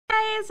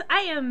Guys,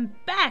 I am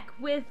back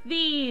with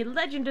the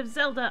Legend of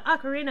Zelda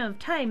Ocarina of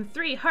Time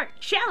 3-Heart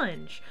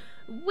Challenge.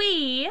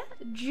 We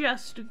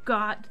just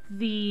got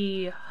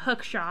the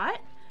hookshot,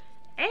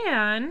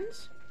 and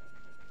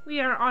we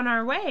are on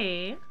our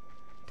way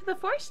to the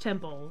Forrest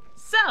Temple.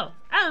 So,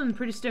 I'm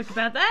pretty stoked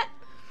about that.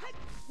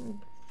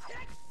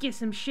 Get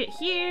some shit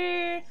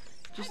here.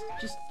 Just,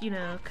 you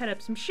know, cut up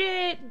some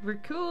shit. We're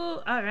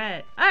cool.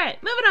 Alright,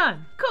 moving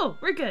on. Cool,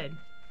 we're good.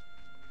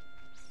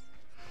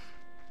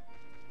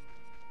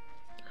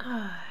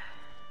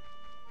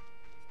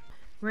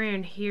 We're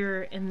in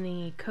here in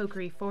the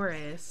Kokiri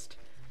Forest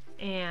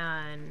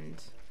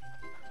and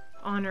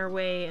on our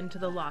way into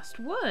the Lost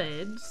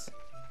Woods.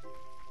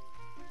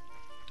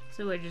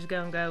 So we're just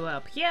gonna go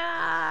up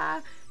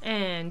here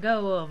and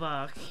go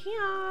over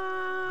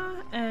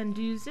here and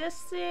do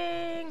this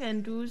thing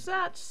and do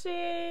that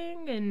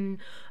thing and...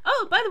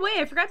 Oh, by the way,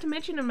 I forgot to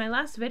mention in my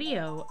last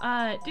video,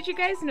 did you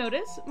guys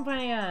notice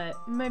my,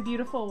 my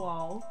beautiful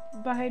wall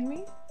behind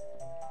me?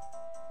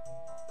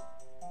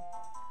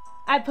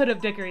 I put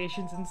up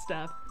decorations and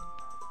stuff.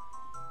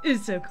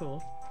 It's so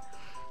cool.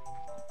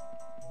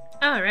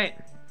 Alright.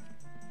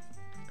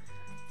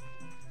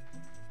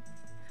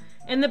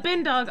 And the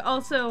bin dog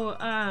also,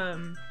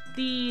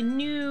 the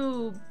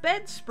new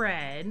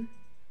bedspread.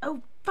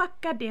 Oh, fuck,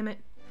 goddammit.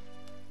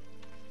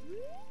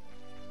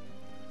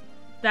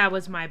 That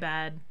was my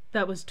bad.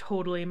 That was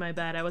totally my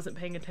bad. I wasn't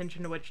paying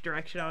attention to which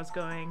direction I was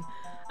going.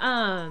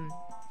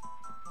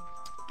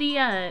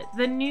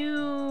 The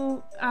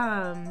new,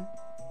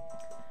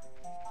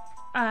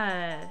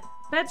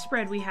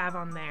 bedspread we have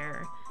on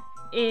there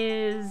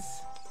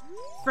is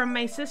from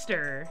my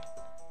sister.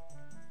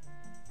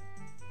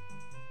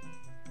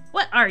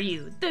 What are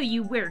you? Though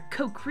you wear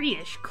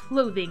Kokiri-ish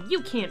clothing,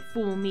 you can't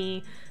fool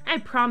me. I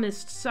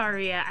promised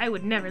Saria I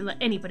would never let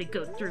anybody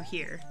go through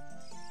here.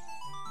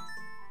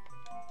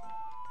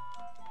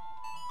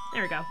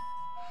 There we go.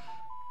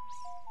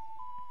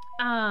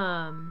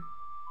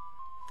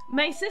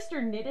 My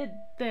sister knitted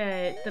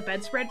the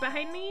bedspread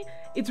behind me.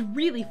 It's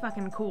really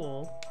fucking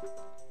cool.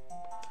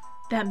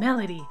 That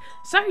melody.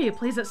 Saria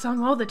plays that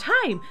song all the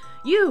time.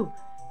 Do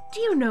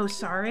you know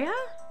Saria?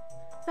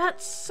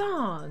 That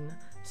song.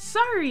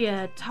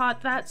 Saria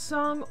taught that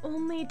song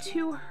only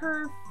to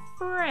her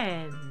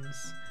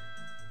friends.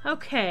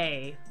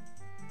 Okay.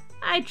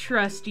 I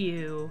trust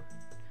you.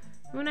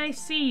 When I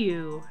see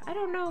you, I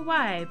don't know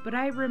why, but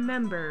I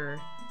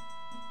remember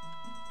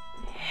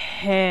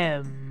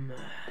him.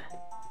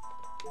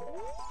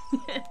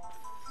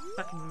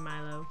 Fucking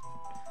Milo.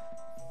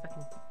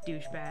 Fucking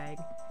douchebag.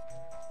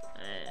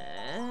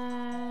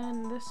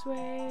 And this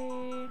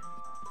way.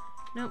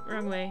 Nope,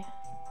 wrong way.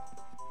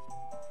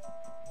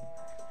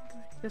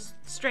 This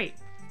straight.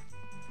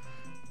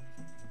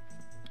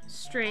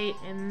 Straight,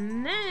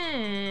 and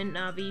then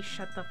Navi,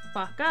 shut the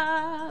fuck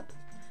up.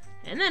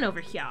 And then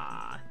over here.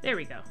 There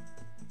we go.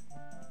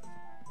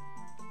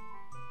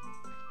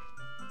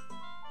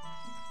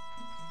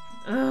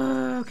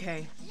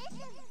 Okay.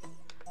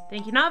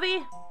 Thank you,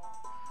 Navi.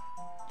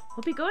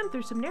 We'll be going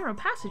through some narrow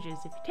passages.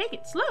 If you take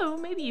it slow,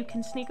 maybe you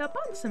can sneak up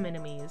on some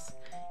enemies.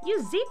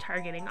 Use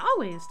Z-targeting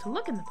always to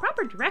look in the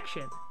proper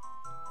direction.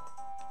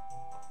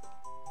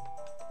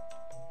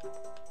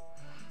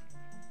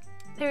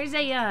 There's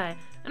a, I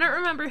don't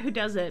remember who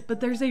does it,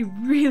 but there's a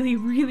really,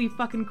 really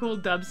fucking cool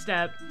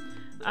dubstep,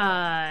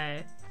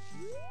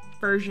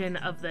 version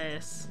of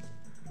this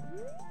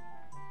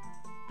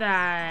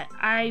that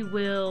I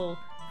will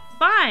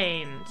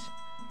find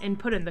and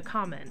put in the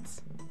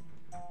comments.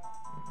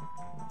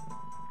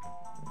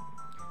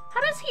 How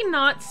does he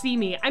not see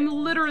me? I'm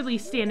literally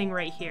standing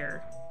right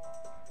here.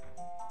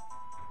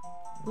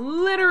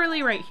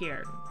 Literally right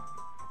here.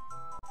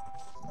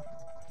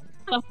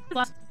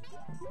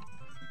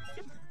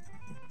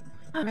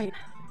 Alright.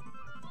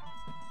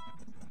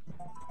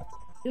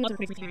 You know,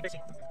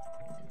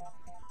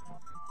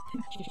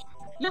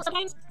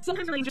 sometimes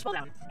the lane just fall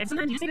down. And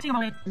sometimes you just need to take a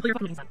moment and clear your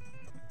fucking sun.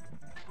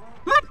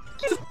 What?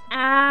 Jesus!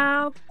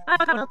 Ow!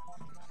 Oh,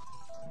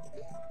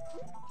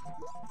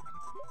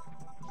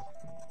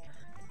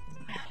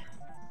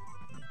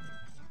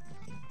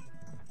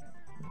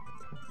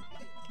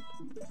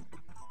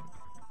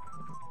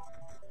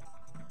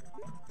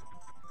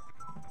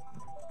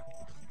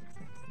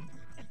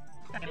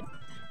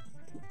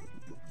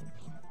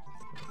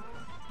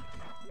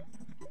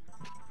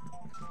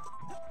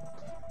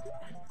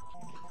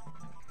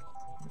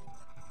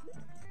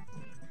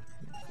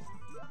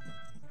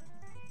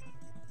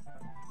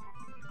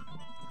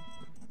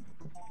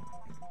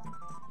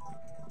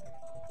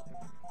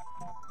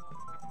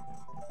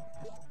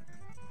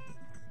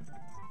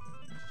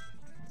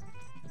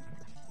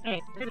 Hey,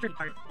 there's the tricky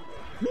part.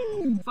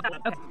 Fuck that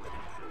up. Okay.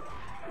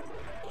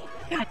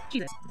 God,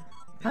 Jesus.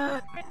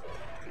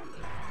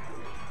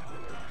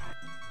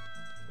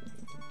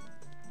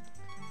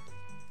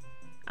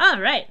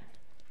 Alright.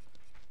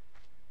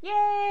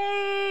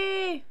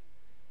 Yay!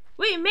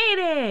 We made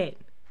it!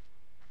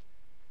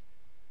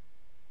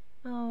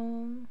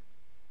 Oh.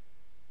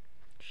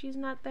 She's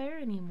not there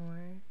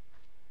anymore.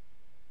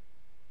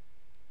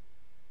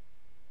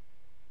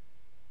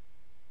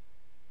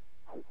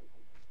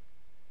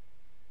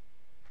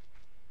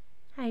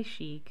 Hi,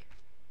 Sheik.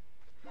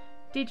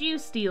 Did you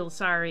steal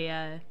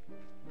Saria?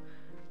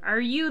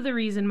 Are you the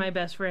reason my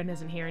best friend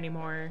isn't here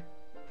anymore?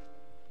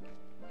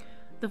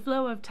 The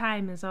flow of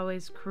time is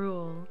always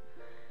cruel.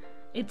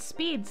 Its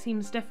speed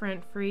seems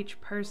different for each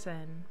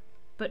person,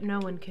 but no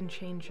one can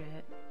change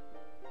it.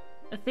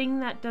 A thing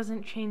that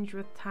doesn't change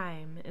with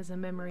time is a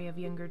memory of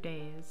younger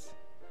days.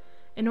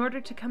 In order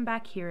to come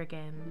back here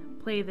again,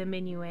 play the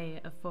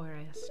minuet of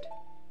Forrest.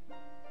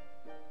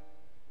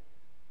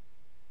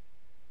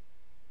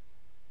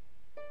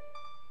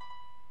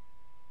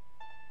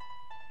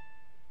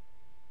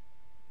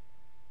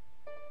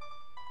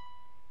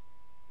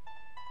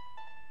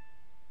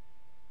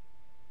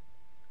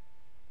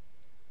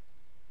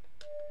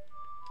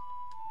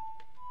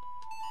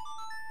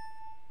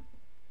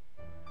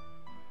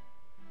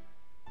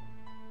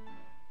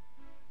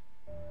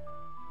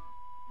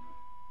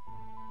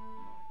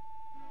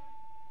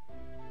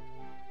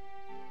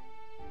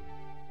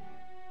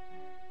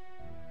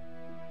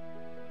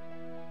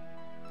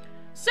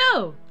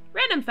 So,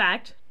 random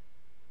fact.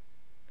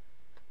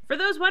 For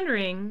those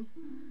wondering,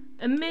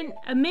 a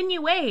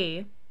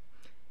minuet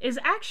is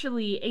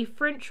actually a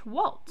French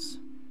waltz.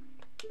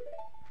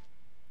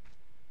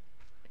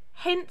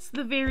 Hence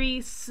the very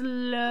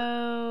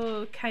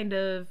slow kind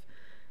of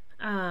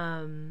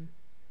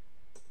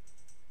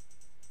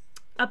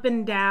up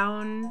and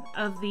down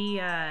of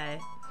the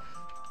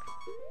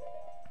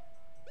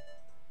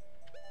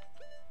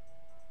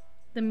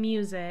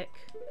music.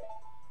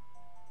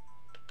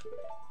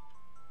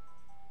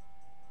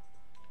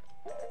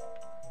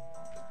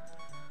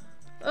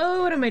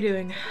 Oh, what am I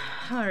doing?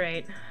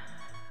 Alright.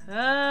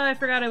 I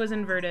forgot I was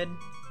inverted.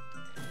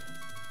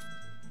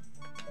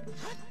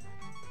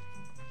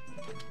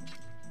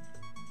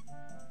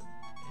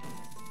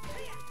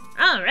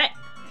 Alright.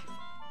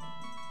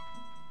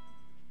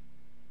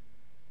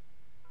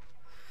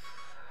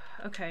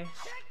 Okay.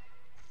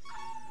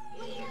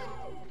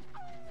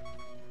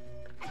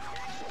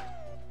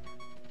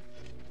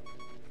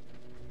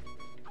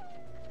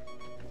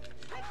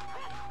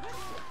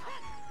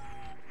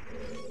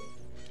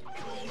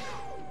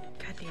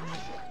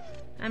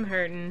 I'm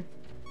hurting.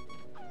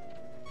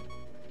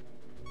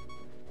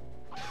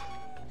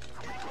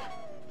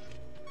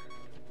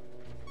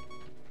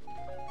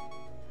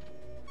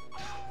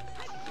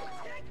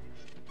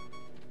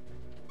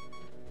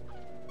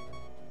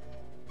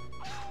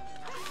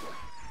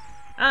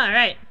 All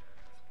right.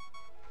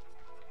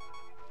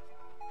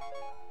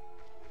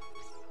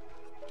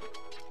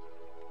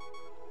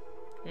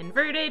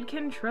 Inverted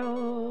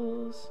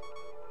controls.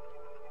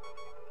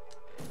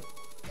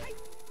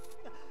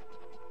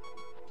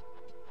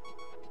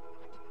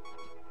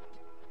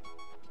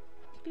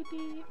 Beep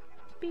beep,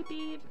 beep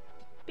beep,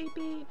 beep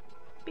beep,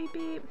 beep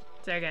beep.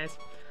 Sorry guys.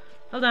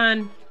 Hold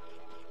on.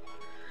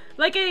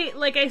 Like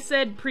I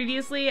said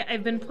previously,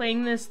 I've been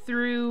playing this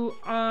through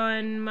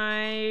on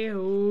my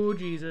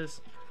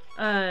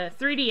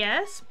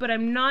 3DS, but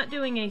I'm not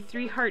doing a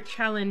 3-heart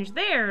challenge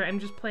there. I'm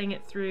just playing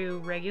it through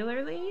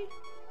regularly.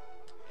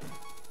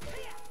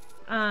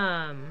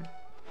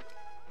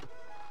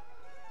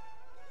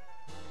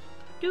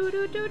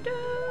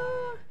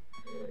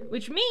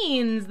 Which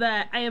means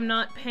that I am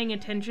not paying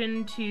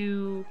attention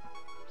to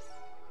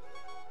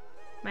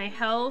my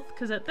health,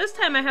 because at this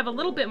time I have a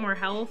little bit more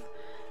health,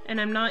 and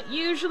I'm not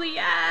usually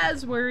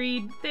as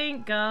worried,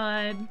 thank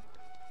God.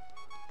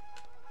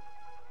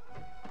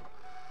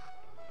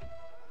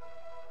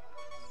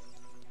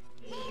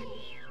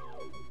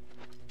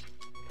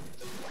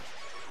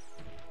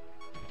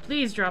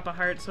 Please drop a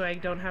heart so I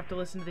don't have to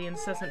listen to the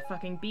incessant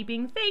fucking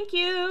beeping. Thank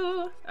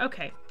you!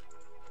 Okay.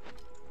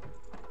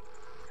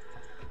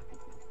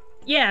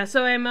 Yeah,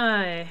 so I'm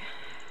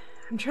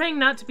trying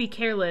not to be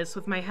careless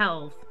with my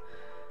health.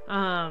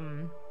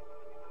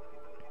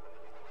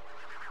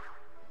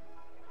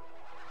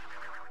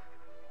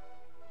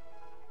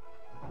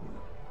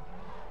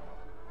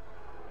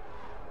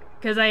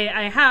 Because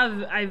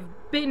I've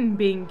been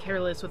being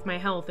careless with my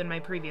health in my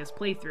previous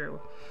playthrough.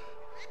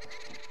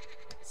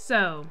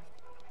 So,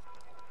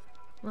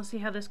 we'll see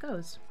how this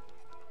goes.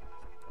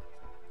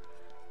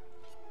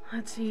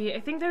 Let's see, I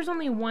think there's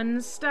only one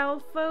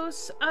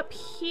Stalfos up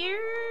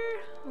here.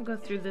 I'll go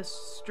through this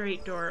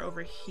straight door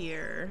over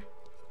here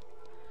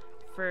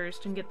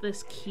first and get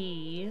this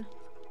key.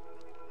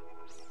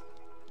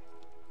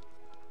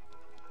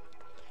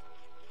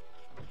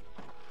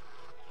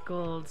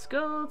 Golds,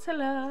 golds,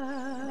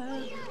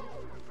 hello.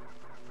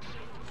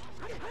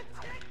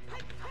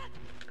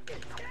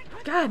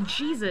 God,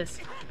 Jesus.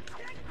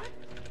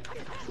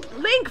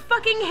 Link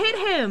fucking hit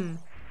him!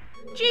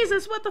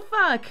 Jesus, what the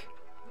fuck?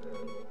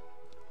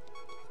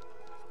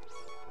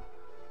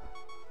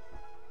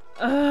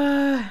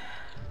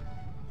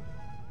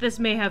 This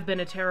may have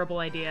been a terrible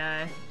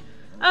idea.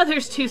 Oh,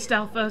 there's 2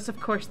 Stalfos, of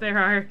course there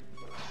are.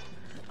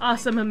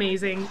 Awesome,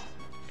 amazing.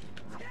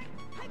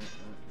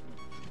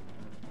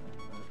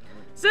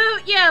 So,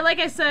 yeah, like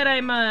I said,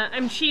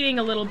 I'm cheating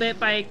a little bit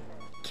by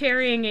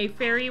carrying a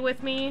fairy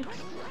with me.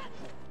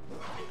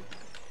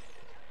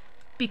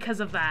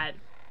 Because of that.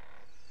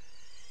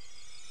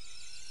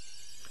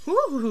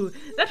 Ooh,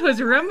 that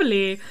was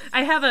rumbly.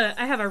 I have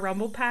a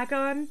rumble pack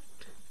on.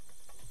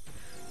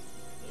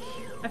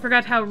 I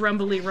forgot how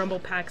rumbly rumble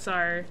packs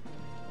are.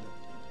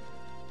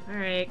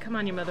 Alright, come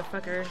on, you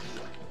motherfucker.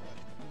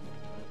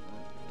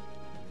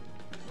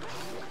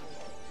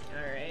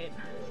 Alright.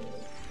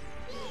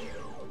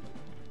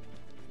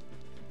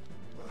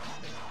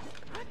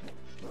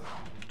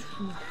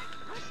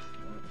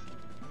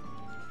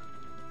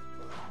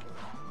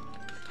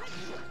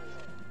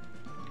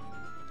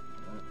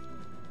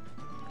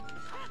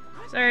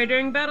 Sorry,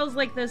 during battles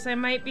like this I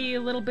might be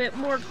a little bit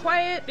more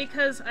quiet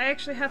because I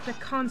actually have to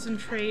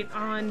concentrate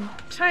on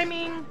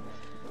timing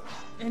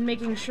and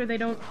making sure they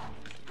don't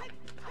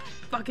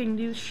fucking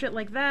do shit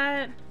like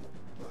that.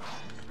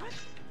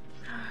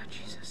 Ah,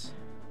 Jesus.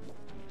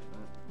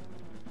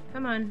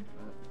 Come on.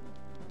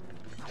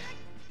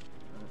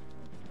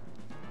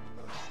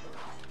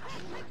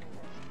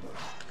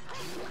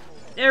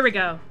 There we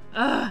go.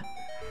 Ugh.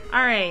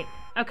 Alright.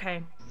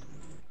 Okay.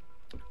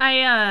 I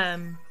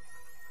am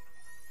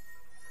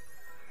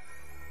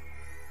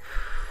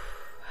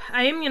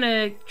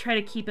gonna try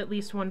to keep at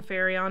least one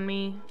fairy on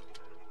me.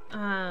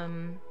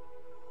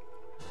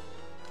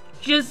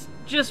 Just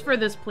for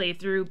this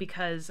playthrough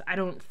because I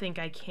don't think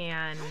I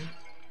can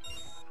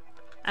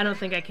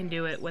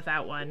do it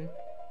without one.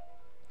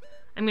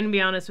 I'm gonna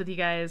be honest with you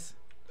guys.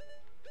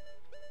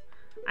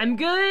 I'm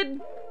good.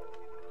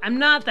 I'm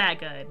not that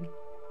good.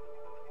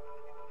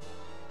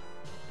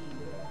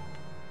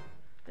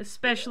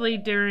 Especially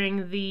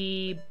during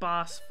the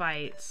boss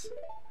fights.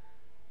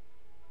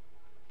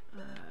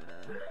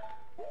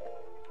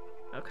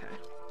 Okay.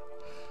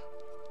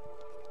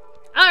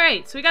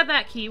 Alright, so we got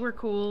that key. We're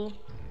cool.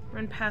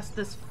 Run past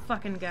this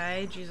fucking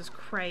guy. Jesus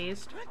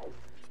Christ.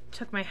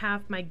 Took my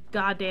half my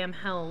goddamn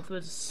health. It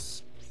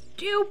was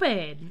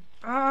stupid.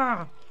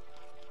 Ah.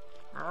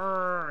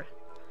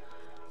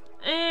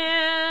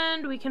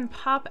 And we can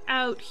pop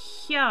out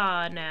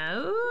here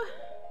now.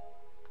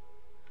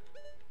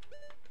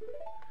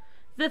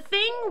 The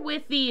thing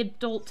with the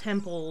adult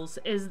temples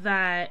is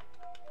that...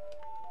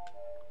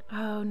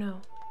 Oh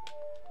no.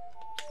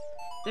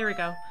 There we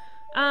go.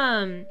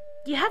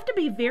 You have to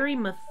be very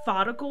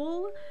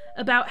methodical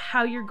about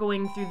how you're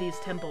going through these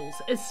temples,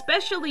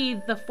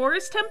 especially the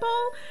Forest Temple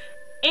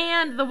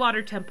and the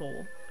Water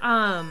Temple.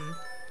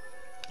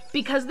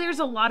 Because there's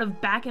a lot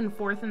of back and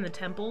forth in the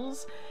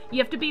temples, you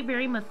have to be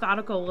very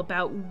methodical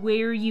about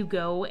where you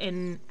go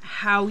and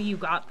how you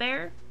got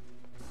there.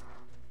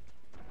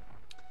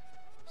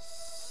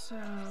 So,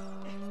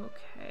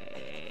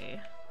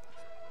 okay.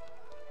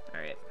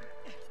 Alright.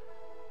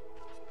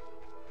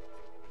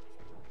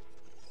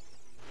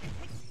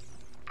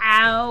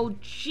 Ow,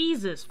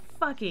 Jesus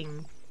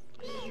fucking.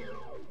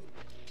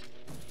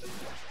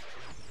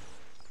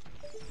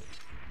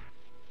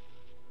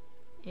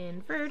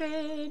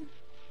 Inverted.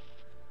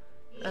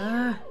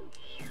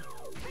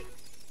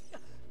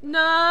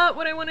 Not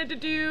what I wanted to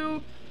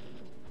do.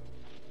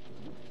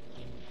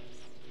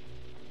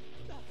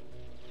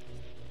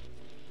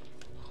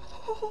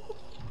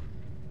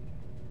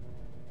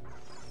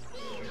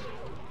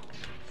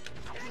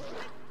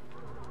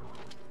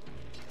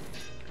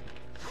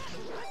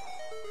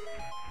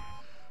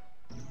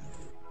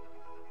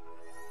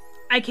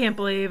 I can't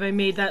believe I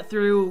made that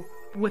through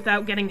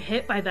without getting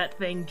hit by that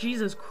thing.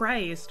 Jesus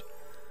Christ.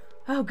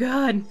 Oh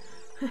God.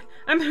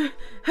 That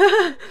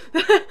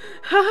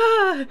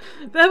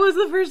was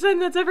the first time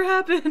that's ever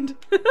happened.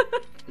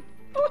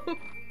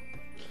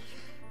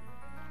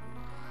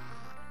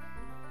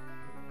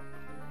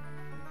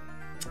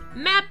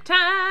 Map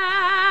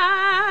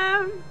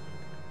time!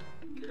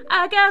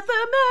 I got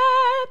the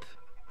map!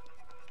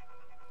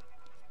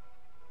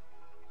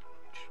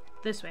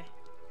 This way.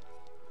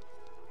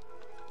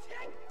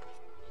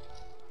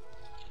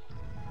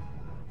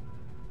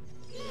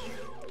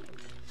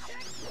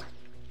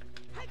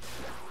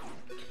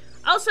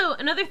 Also,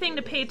 another thing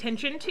to pay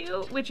attention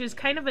to, which is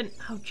kind of an...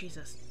 Oh,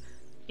 Jesus.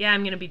 Yeah,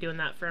 I'm gonna be doing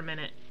that for a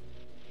minute.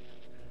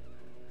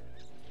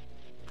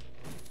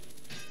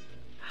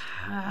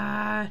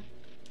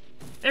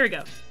 There we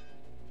go.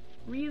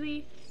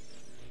 Really?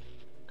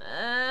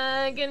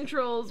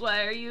 Controls,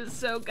 why are you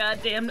so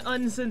goddamn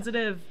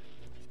unsensitive?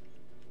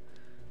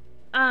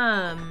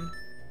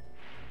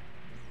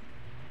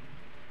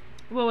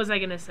 What was I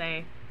gonna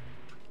say?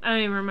 I don't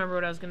even remember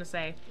what I was gonna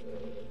say.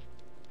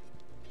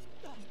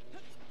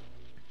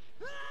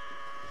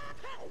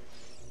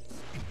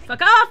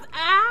 Fuck off!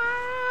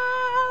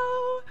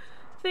 Ow!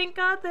 Thank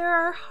God there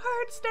are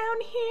hearts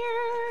down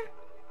here!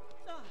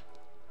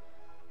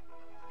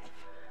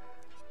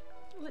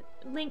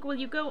 Link, will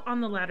you go on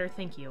the ladder?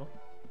 Thank you.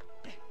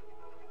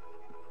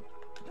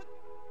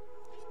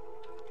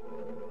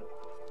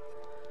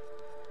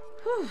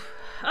 Whew.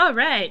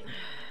 Alright.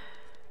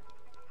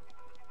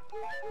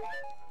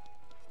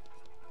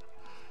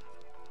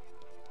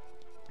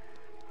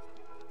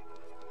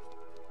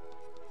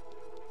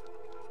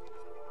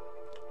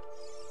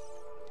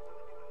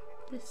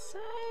 This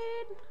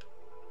side.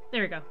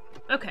 There we go.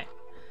 Okay.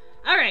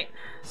 Alright.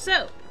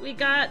 So, we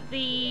got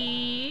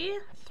the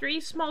 3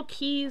 small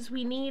keys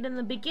we need in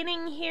the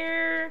beginning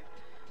here.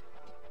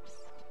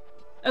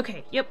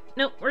 Okay, yep,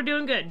 nope, we're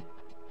doing good.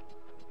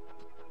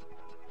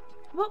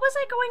 What was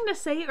I going to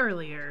say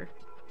earlier?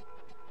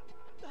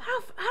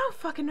 I don't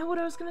fucking know what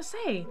I was gonna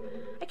say.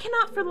 I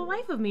cannot for the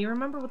life of me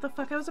remember what the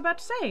fuck I was about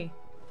to say.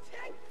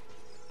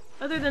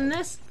 Other than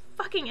this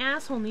fucking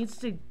asshole needs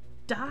to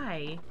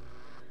die.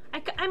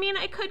 I mean,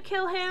 I could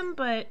kill him,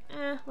 but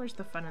where's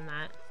the fun in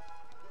that?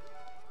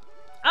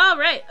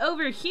 Alright,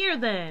 over here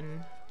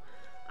then.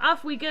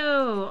 Off we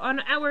go on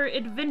our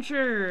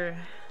adventure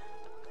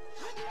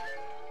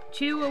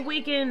to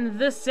awaken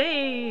the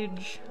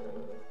sage.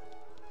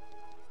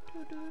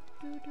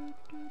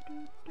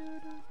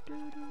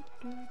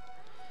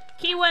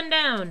 Key 1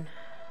 down.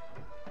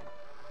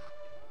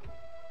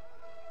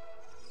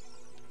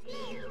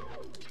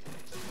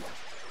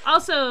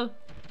 Also,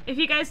 if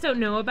you guys don't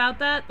know about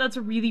that, that's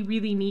a really,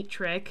 really neat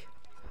trick.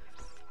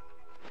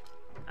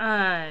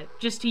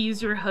 Just to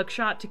use your hook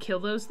shot to kill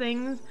those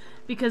things,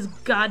 because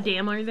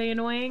goddamn are they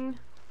annoying.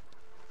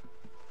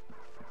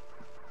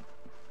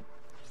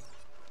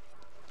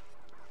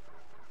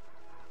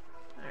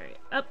 Alright,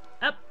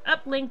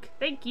 up, Link,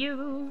 thank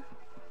you.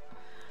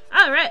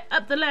 Alright,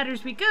 up the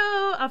ladders we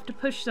go, off to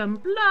push some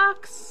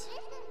blocks.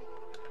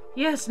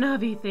 Yes,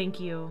 Navi, thank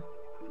you.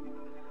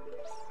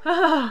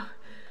 Ah,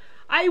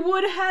 I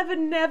would have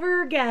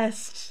never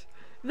guessed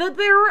that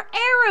there were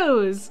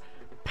arrows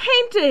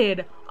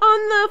painted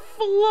on the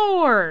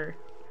floor.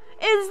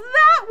 Is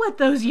that what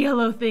those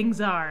yellow things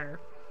are?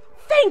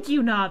 Thank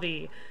you,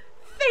 Navi.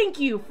 Thank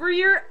you for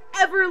your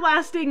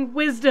everlasting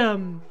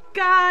wisdom.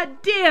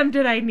 God damn,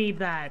 did I need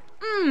that.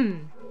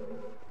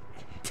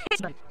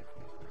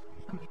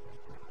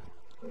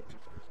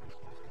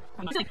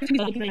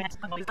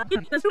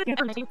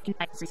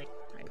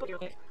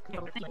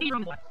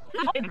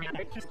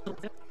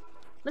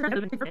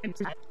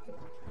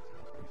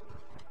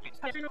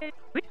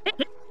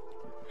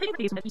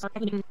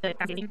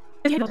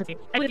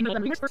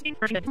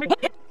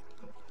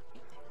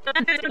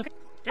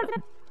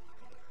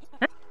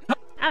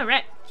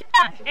 Alright,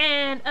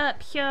 and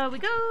up here we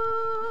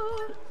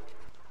go.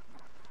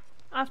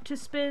 Off to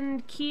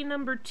spin key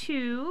number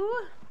 2.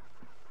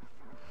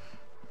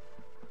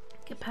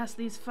 Get past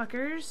these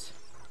fuckers.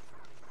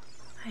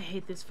 I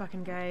hate these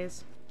fucking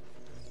guys.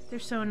 They're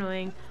so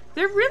annoying.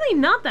 They're really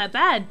not that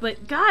bad,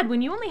 but God,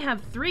 when you only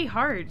have 3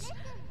 hearts.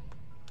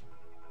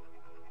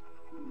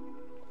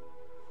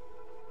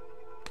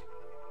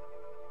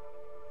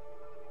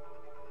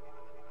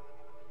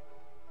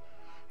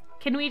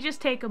 Can we just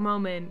take a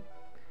moment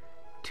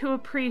to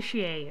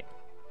appreciate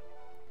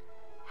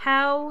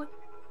how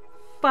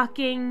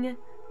fucking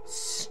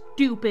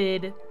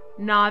stupid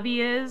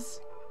Navi is?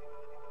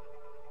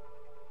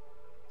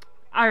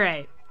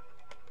 Alright.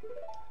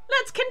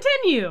 Let's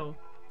continue!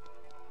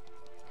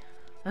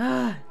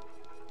 And...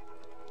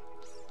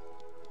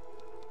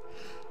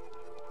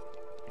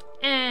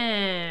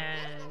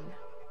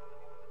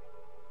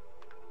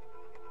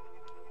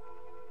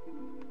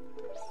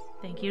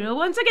 thank you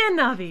once again,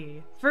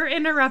 Navi, for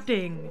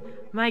interrupting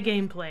my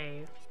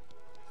gameplay.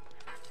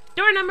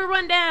 Door number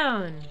 1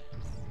 down!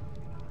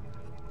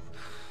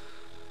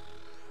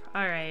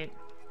 Alright.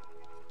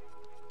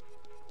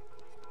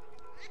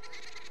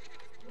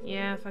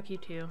 Yeah, fuck you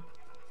too.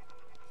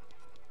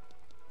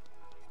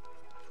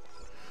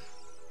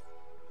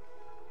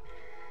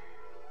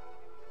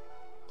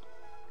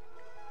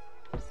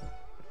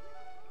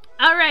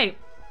 Alright.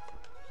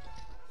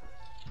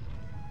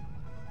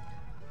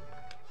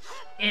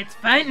 It's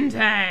fighting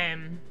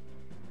time!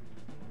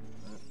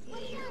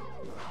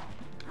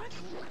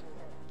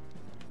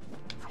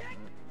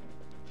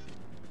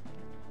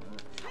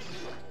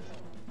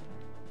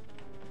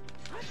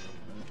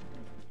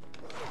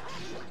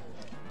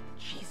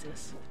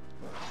 Jesus.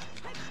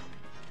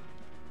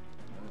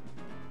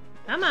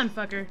 Come on,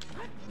 fucker.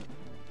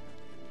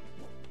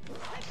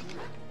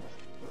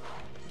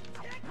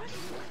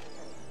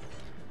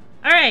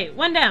 Alright,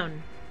 1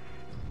 down.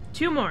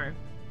 2 more.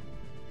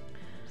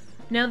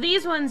 Now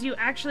these ones you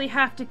actually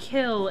have to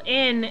kill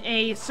in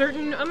a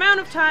certain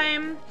amount of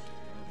time,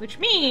 which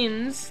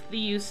means the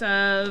use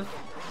of...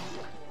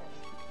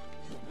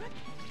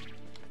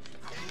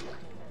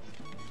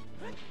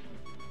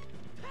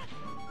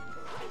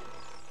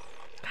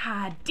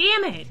 God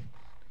damn it!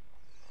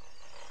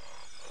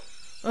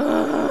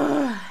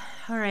 Ugh.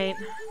 Alright.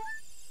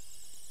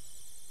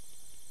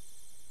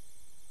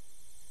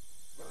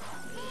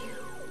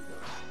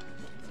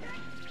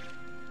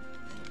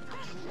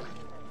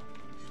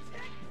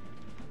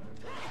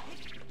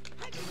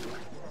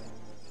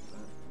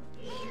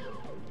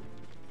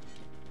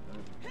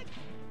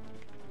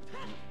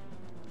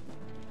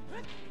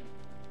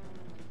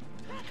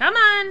 Come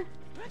on!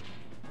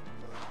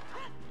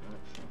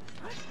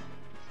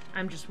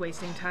 I'm just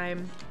wasting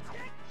time.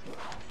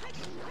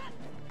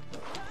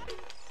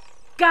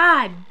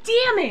 God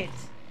damn it!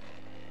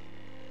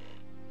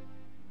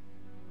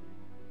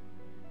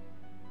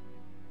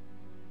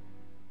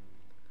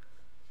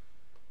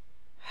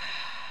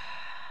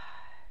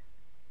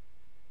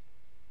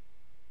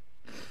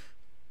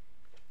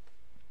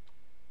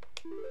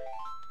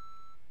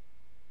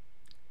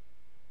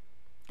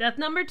 Death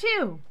number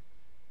 2.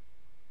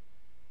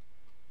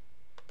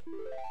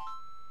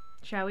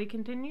 Shall we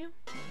continue?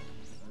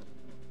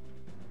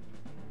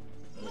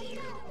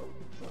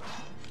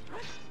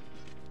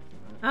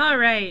 All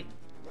right.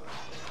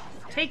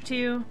 Take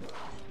 2.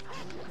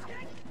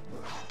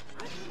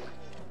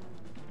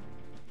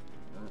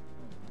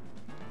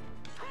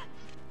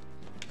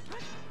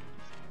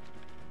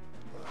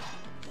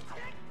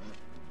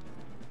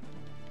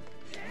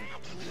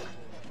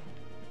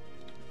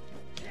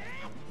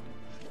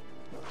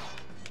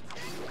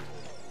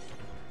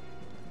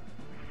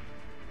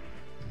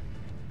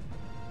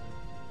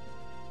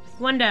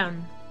 One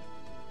down.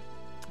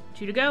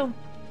 2 to go.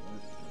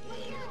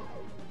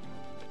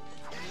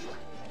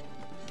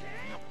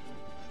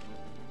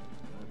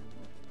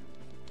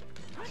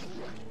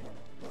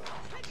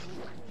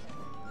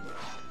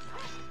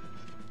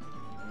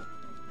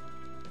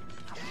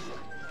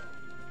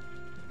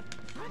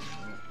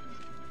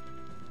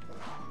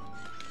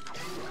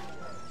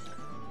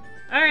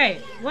 All right,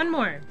 one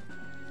more.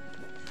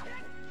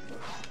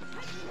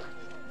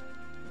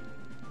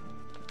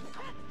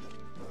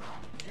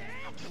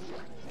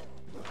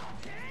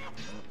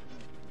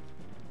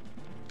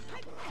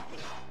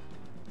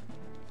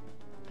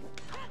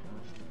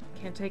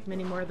 Can't take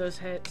many more of those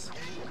hits.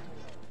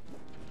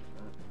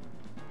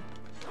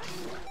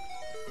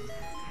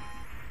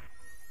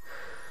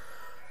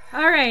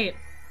 Alright.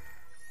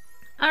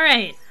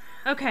 Alright.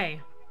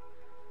 Okay.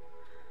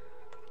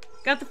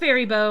 Got the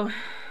fairy bow.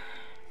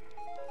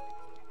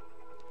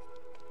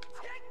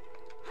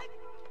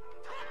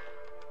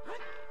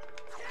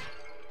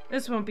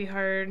 This won't be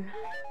hard.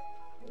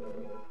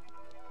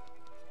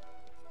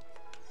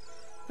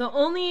 The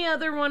only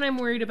other one I'm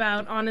worried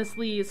about,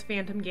 honestly, is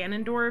Phantom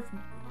Ganondorf.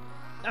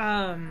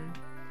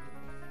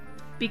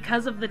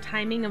 Because of the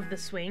timing of the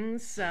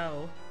swings,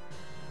 so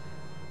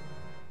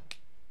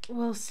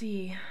we'll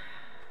see.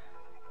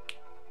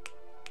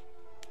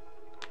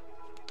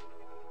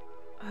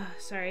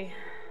 Sorry.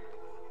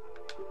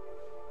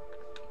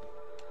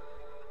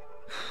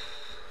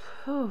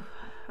 All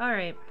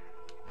right.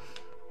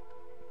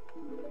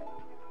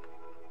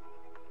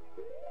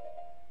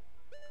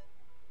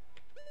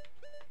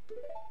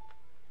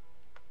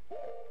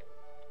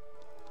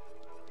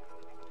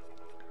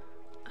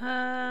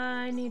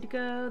 I need to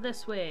go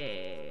this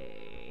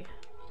way.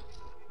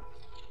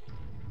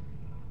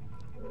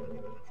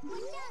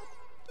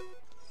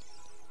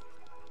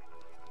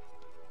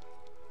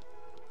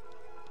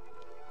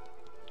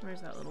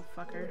 Where's that little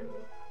fucker?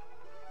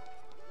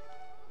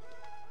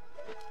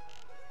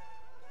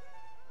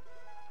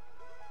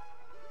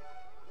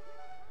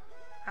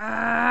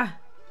 Ah!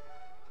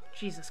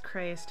 Jesus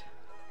Christ.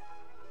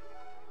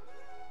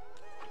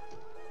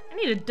 I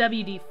need a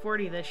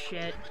WD-40 this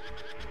shit.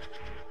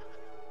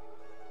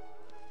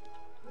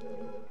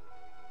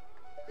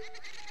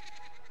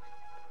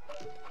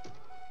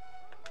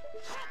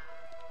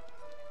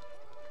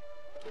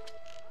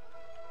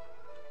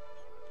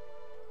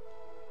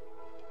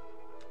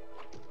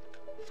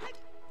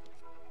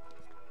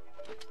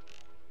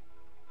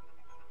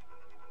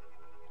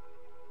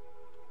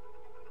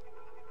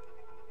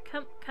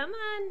 Come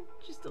on,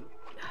 just a...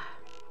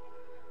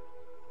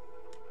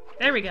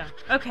 There we go.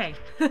 Okay.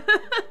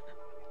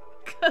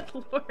 Good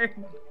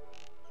lord.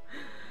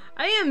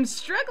 I am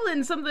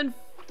struggling something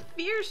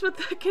fierce with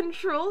the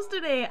controls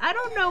today. I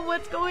don't know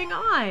what's going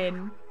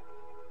on.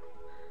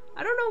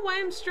 I don't know why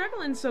I'm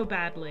struggling so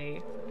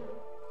badly.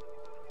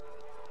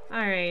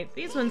 Alright,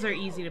 these ones are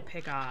easy to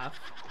pick off.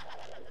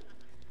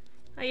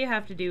 All you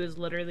have to do is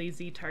literally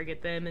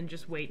Z-target them and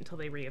just wait until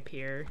they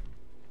reappear.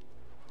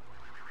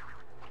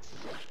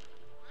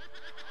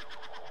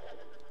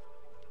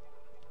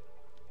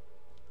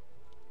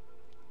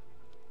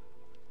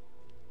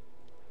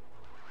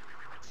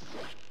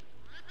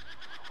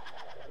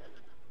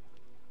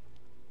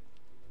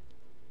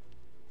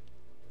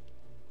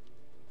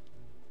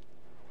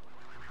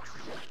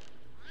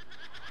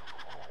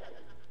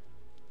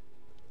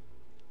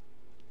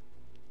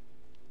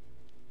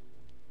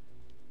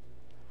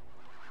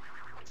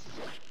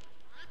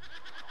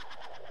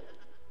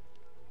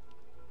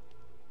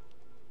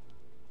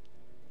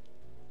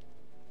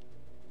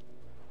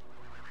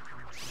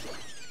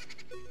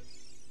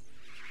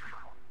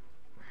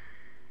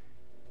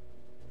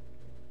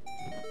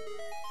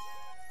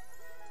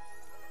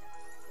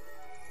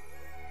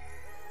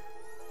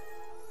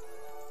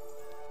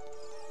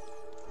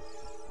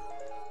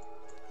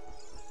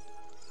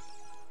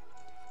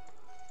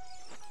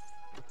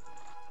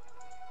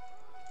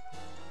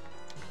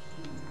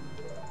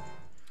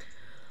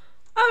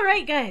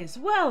 Alright guys,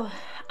 well,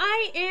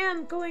 I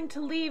am going to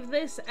leave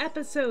this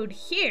episode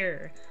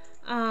here.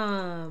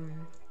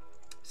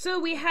 So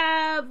we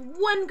have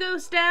 1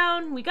 ghost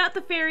down, we got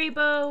the fairy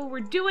bow, we're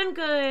doing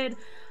good.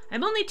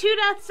 I'm only 2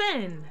 deaths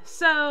in,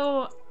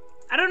 so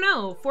I don't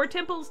know, 4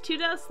 temples, 2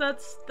 deaths,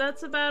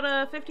 that's about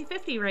a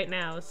 50-50 right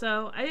now.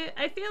 So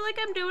I feel like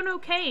I'm doing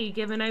okay,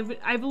 given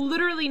I've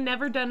literally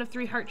never done a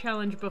 3-heart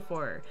challenge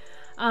before.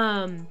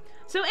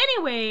 So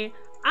anyway,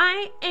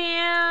 I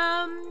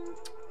am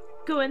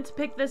going to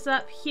pick this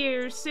up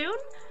here soon.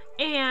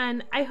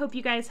 And I hope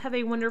you guys have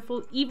a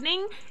wonderful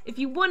evening. If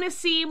you want to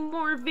see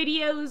more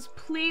videos,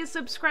 please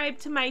subscribe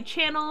to my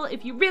channel.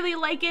 If you really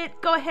like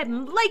it, go ahead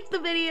and like the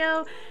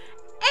video.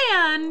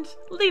 And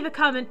leave a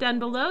comment down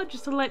below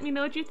just to let me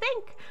know what you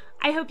think.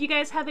 I hope you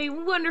guys have a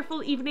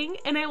wonderful evening,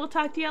 and I will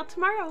talk to y'all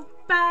tomorrow.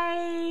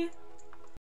 Bye!